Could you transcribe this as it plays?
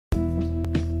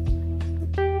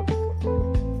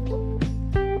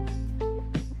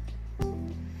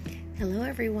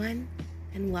everyone,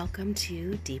 and welcome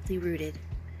to Deeply Rooted.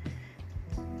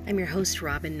 I'm your host,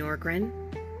 Robin Norgren,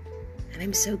 and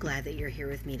I'm so glad that you're here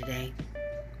with me today.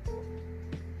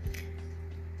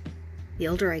 The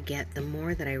older I get, the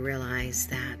more that I realize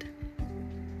that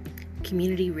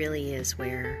community really is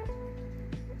where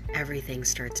everything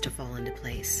starts to fall into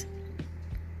place.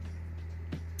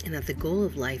 And that the goal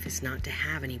of life is not to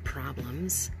have any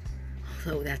problems,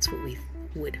 although that's what we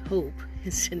would hope,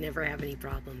 is to never have any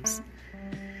problems.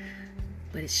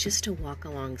 But it's just to walk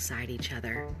alongside each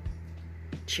other,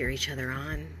 cheer each other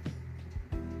on,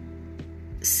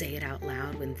 say it out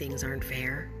loud when things aren't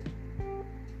fair,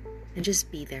 and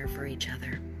just be there for each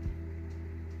other.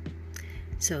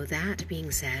 So that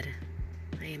being said,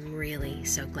 I am really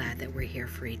so glad that we're here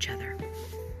for each other.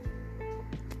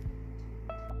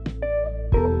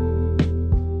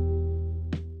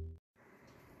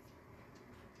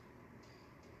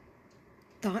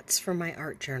 Thoughts from my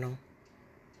art journal.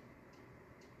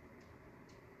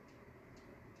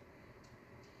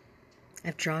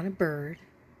 I've drawn a bird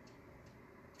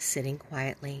sitting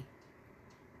quietly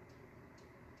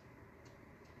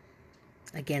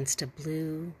against a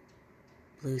blue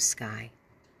sky.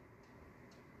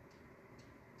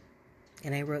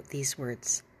 And I wrote these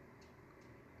words.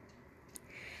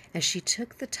 As she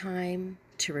took the time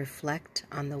to reflect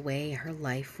on the way her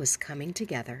life was coming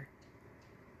together,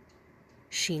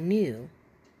 she knew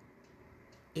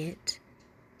it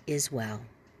is well.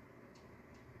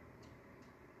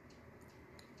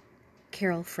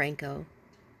 Carol Franco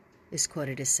is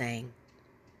quoted as saying,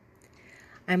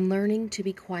 "I'm learning to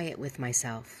be quiet with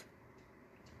myself.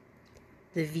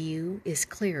 The view is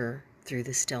clearer through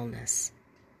the stillness."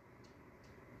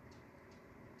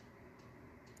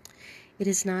 It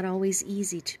is not always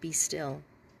easy to be still,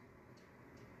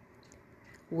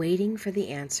 waiting for the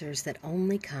answers that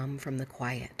only come from the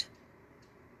quiet,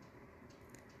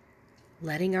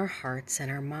 letting our hearts and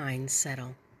our minds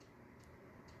settle,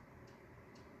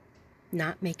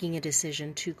 not making a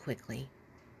decision too quickly,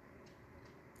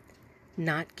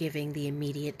 not giving the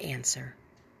immediate answer.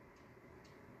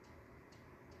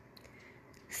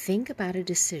 Think about a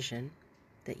decision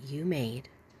that you made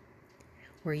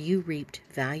where you reaped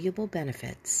valuable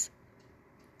benefits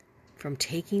from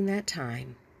taking that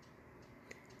time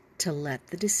to let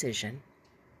the decision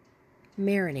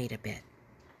marinate a bit.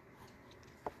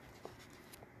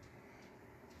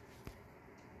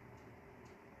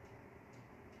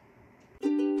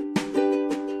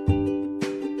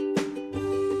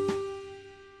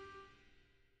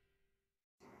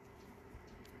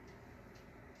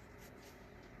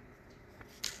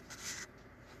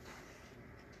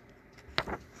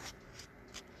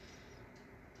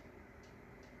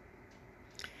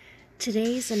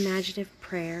 Today's imaginative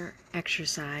prayer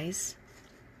exercise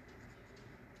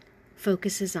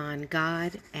focuses on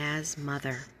God as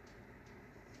Mother.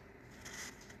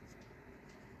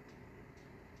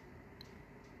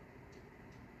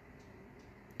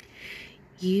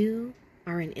 You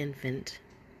are an infant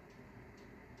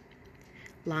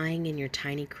lying in your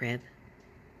tiny crib.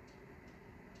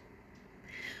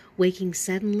 Waking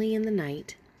suddenly in the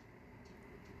night,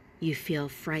 you feel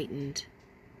frightened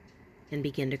and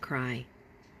begin to cry.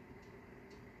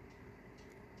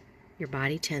 Your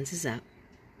body tenses up.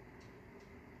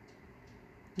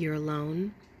 You're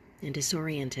alone and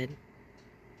disoriented.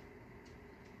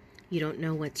 You don't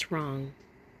know what's wrong,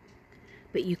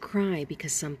 but you cry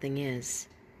because something is.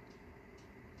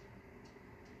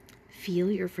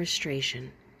 Feel your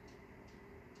frustration,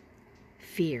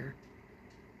 fear,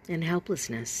 and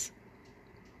helplessness.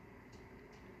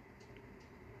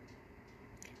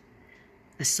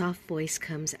 A soft voice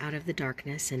comes out of the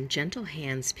darkness and gentle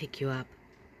hands pick you up.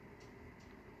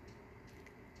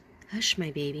 "Hush, my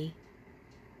baby.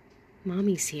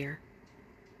 Mommy's here."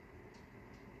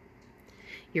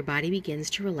 Your body begins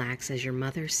to relax as your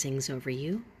mother sings over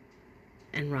you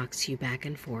and rocks you back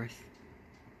and forth,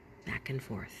 back and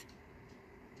forth.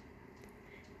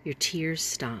 Your tears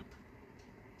stop,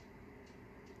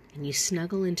 and you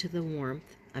snuggle into the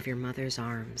warmth of your mother's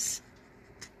arms.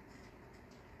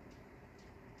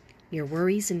 Your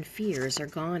worries and fears are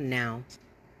gone now.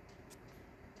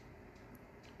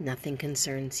 Nothing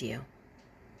concerns you.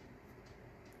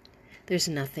 There's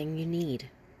nothing you need.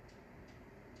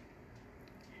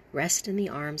 Rest in the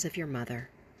arms of your mother,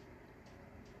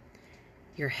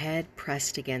 your head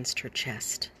pressed against her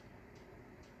chest.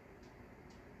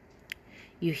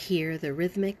 You hear the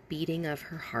rhythmic beating of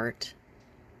her heart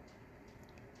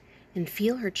and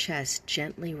feel her chest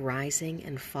gently rising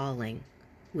and falling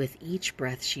with each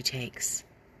breath she takes.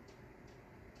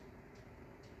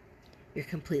 You're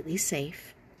completely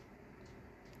safe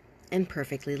and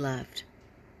perfectly loved.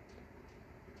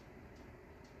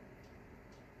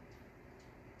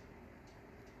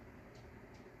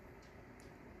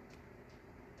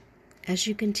 As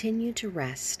you continue to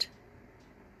rest,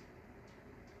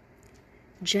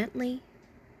 gently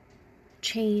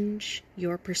change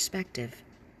your perspective.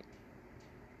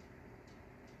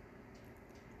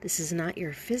 This is not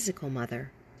your physical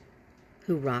mother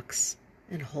who rocks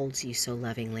and holds you so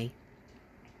lovingly.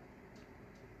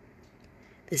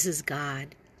 This is God,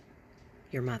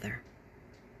 your mother.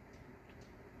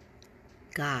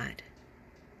 God,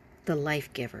 the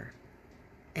life giver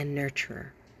and nurturer,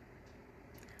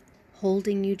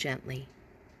 holding you gently,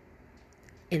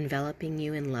 enveloping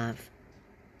you in love.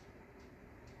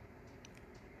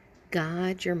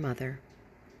 God, your mother,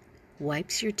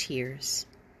 wipes your tears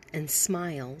and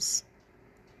smiles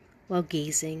while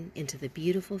gazing into the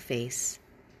beautiful face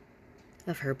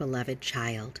of her beloved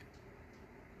child.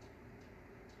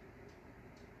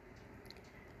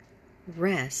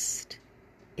 Rest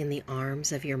in the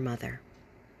arms of your mother.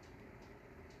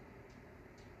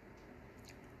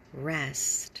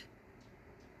 Rest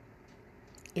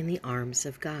in the arms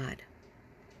of God.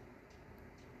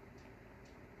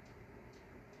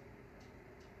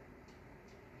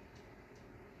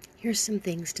 Here's some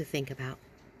things to think about.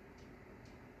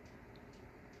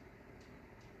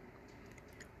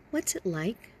 What's it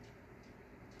like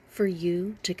for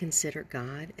you to consider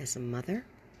God as a mother?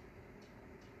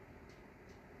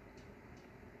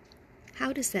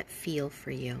 How does that feel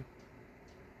for you?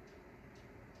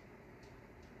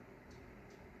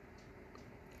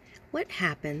 What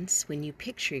happens when you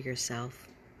picture yourself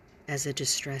as a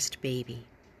distressed baby?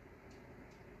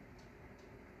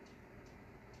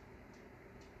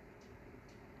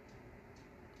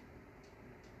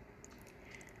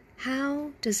 How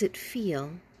does it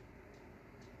feel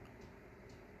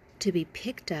to be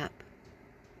picked up,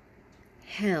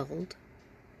 held,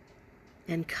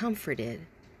 and comforted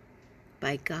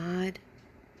by God,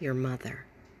 your mother?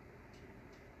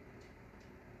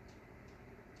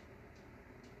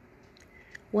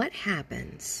 What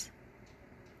happens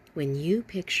when you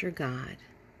picture God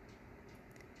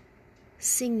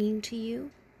singing to you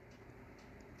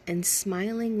and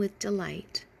smiling with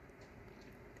delight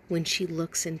when she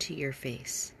looks into your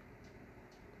face?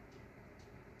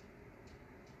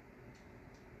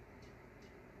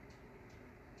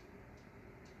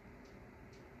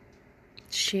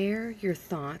 Share your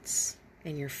thoughts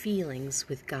and your feelings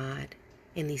with God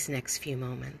in these next few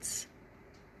moments.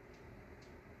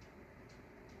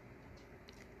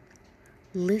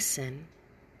 Listen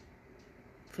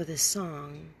for the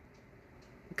song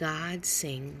God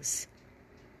sings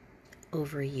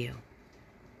over you.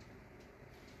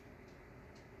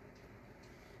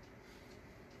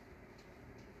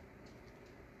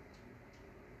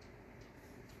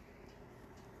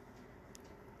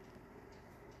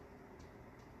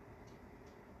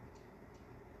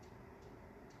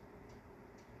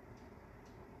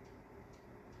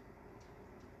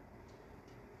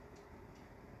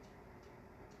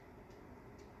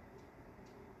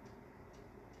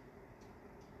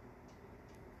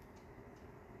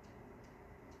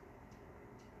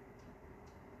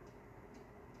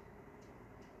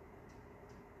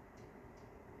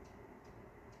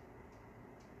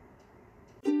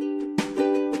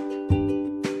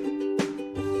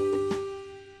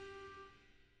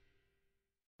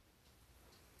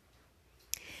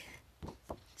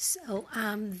 So,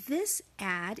 this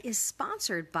ad is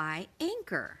sponsored by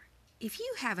Anchor. If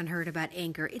you haven't heard about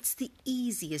Anchor, it's the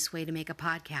easiest way to make a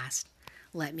podcast.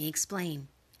 Let me explain.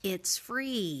 It's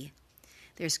free.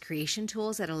 There's creation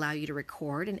tools that allow you to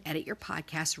record and edit your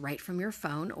podcast right from your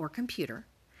phone or computer.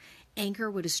 Anchor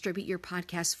will distribute your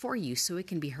podcast for you so it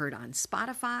can be heard on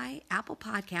Spotify, Apple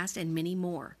Podcast, and many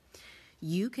more.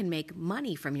 You can make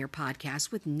money from your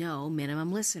podcast with no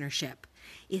minimum listenership.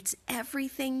 It's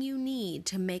everything you need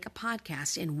to make a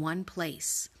podcast in one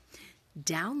place.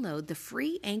 Download the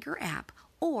free Anchor app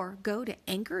or go to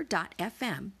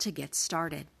anchor.fm to get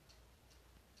started.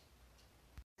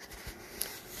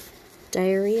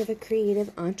 Diary of a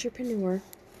Creative Entrepreneur,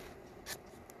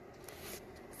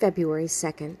 February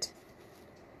 2nd.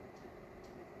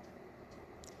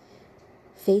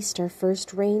 Faced our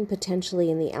first rain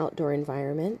potentially in the outdoor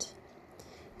environment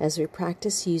as we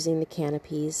practice using the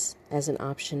canopies as an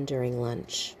option during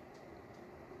lunch.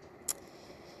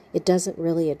 It doesn't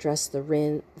really address the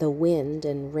wind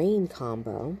and rain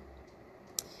combo,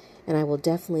 and I will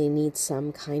definitely need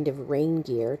some kind of rain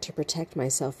gear to protect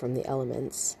myself from the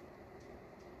elements,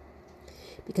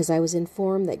 because I was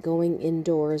informed that going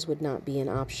indoors would not be an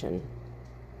option.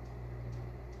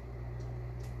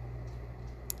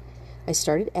 I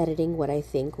started editing what I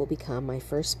think will become my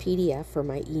first PDF for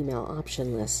my email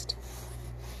option list.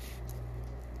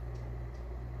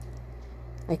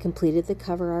 I completed the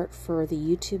cover art for the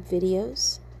YouTube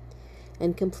videos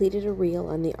and completed a reel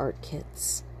on the art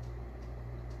kits.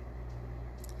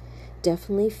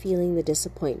 Definitely feeling the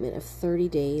disappointment of 30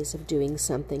 days of doing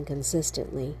something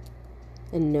consistently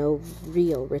and no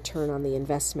real return on the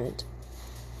investment,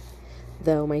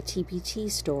 though my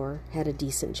TPT store had a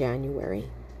decent January.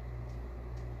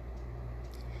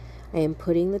 I am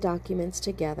putting the documents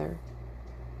together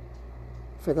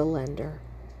for the lender,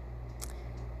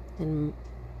 and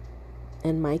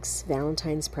Mike's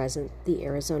Valentine's present, the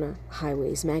Arizona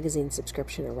Highways magazine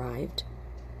subscription, arrived.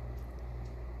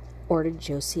 Ordered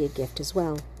Josie a gift as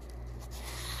well.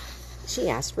 She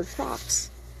asked for Crocs.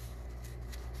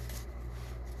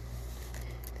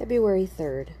 February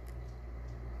 3rd.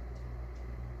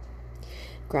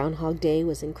 Groundhog Day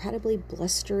was incredibly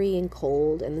blustery and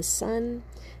cold, and the sun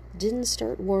didn't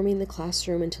start warming the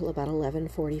classroom until about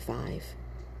 11:45,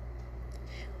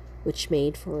 which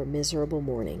made for a miserable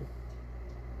morning.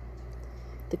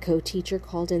 The co-teacher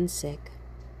called in sick.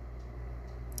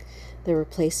 The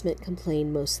replacement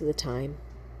complained most of the time.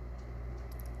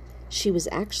 She was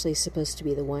actually supposed to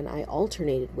be the one I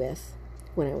alternated with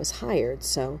when I was hired,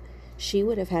 so she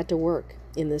would have had to work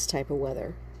in this type of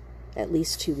weather at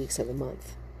least 2 weeks of the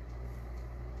month.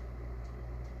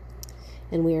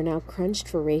 And we are now crunched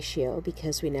for ratio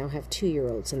because we now have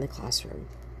 2-year-olds in the classroom.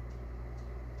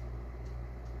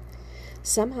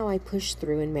 Somehow I pushed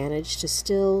through and managed to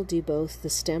still do both the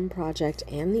STEM project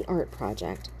and the art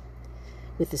project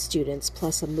with the students,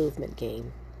 plus a movement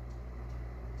game.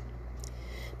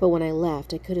 But when I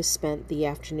left, I could have spent the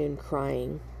afternoon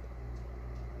crying.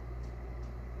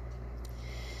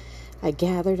 I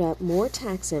gathered up more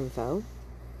tax info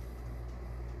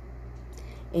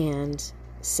and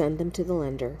sent them to the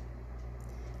lender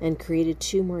and created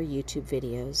 2 more YouTube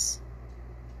videos.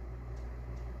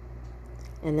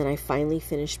 And then I finally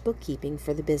finished bookkeeping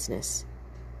for the business.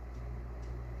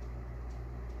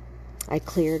 I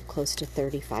cleared close to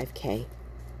 $35,000.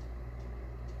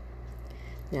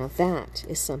 Now that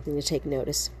is something to take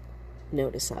notice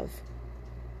of.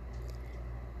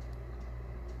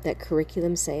 That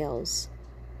curriculum sales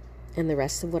and the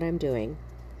rest of what I'm doing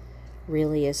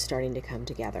really is starting to come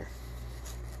together.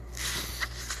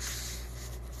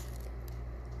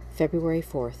 February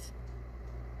 4th.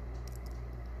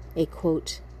 A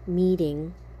quote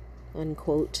meeting,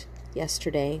 unquote,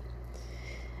 yesterday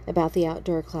about the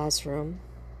outdoor classroom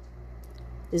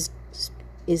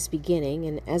is beginning,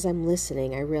 and as I'm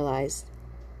listening, I realize,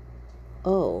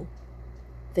 oh,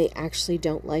 they actually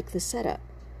don't like the setup.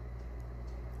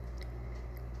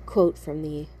 Quote from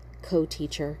the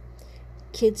co-teacher,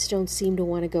 kids don't seem to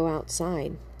want to go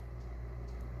outside.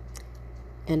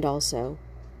 And also,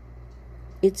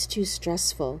 it's too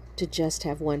stressful to just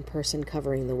have one person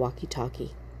covering the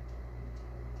walkie-talkie.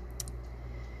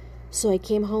 So I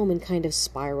came home and kind of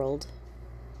spiraled.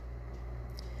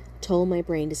 Told my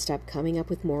brain to stop coming up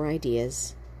with more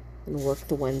ideas and work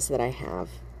the ones that I have,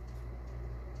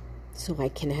 so I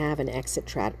can have an exit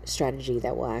strategy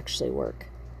that will actually work.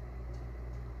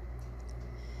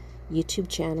 YouTube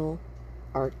channel,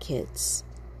 art kits,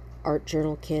 art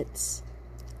journal kits,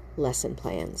 lesson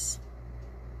plans.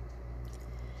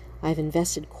 I've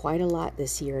invested quite a lot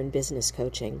this year in business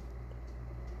coaching.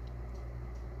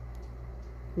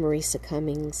 Marisa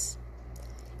Cummings,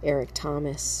 Eric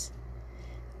Thomas,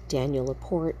 Daniel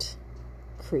Laporte,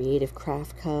 Creative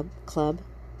Craft Club.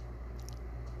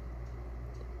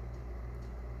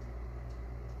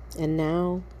 And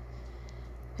now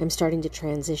I'm starting to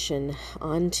transition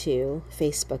onto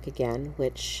Facebook again,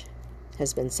 which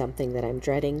has been something that I'm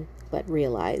dreading, but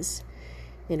realize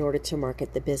in order to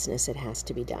market the business, it has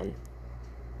to be done.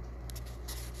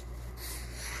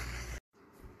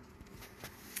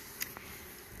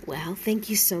 Well, thank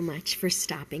you so much for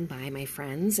stopping by, my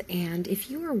friends. And if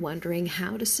you are wondering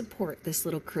how to support this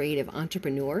little creative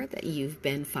entrepreneur that you've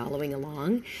been following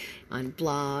along on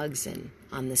blogs and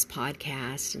on this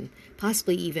podcast and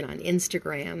possibly even on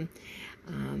Instagram,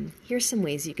 here's some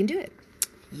ways you can do it.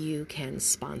 You can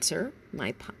sponsor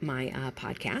my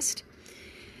podcast.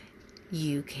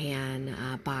 You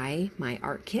can buy my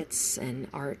art kits and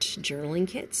art journaling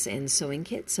kits and sewing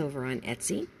kits over on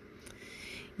Etsy.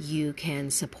 You can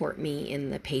support me in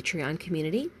the Patreon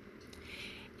community.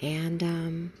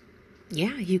 And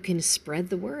you can spread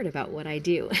the word about what I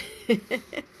do.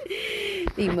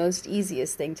 The most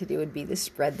easiest thing to do would be to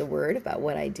spread the word about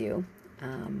what I do.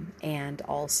 And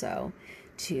also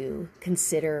to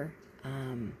consider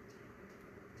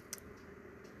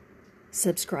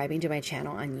subscribing to my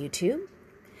channel on YouTube.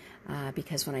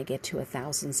 Because when I get to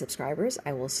 1,000 subscribers,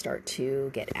 I will start to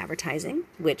get advertising,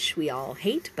 which we all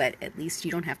hate, but at least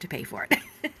you don't have to pay for it.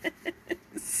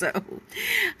 So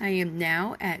I am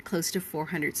now at close to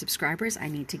 400 subscribers. I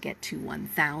need to get to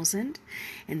 1,000.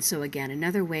 And so again,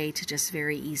 another way to just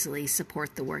very easily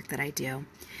support the work that I do.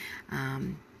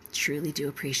 Truly do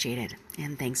appreciate it.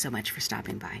 And thanks so much for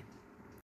stopping by.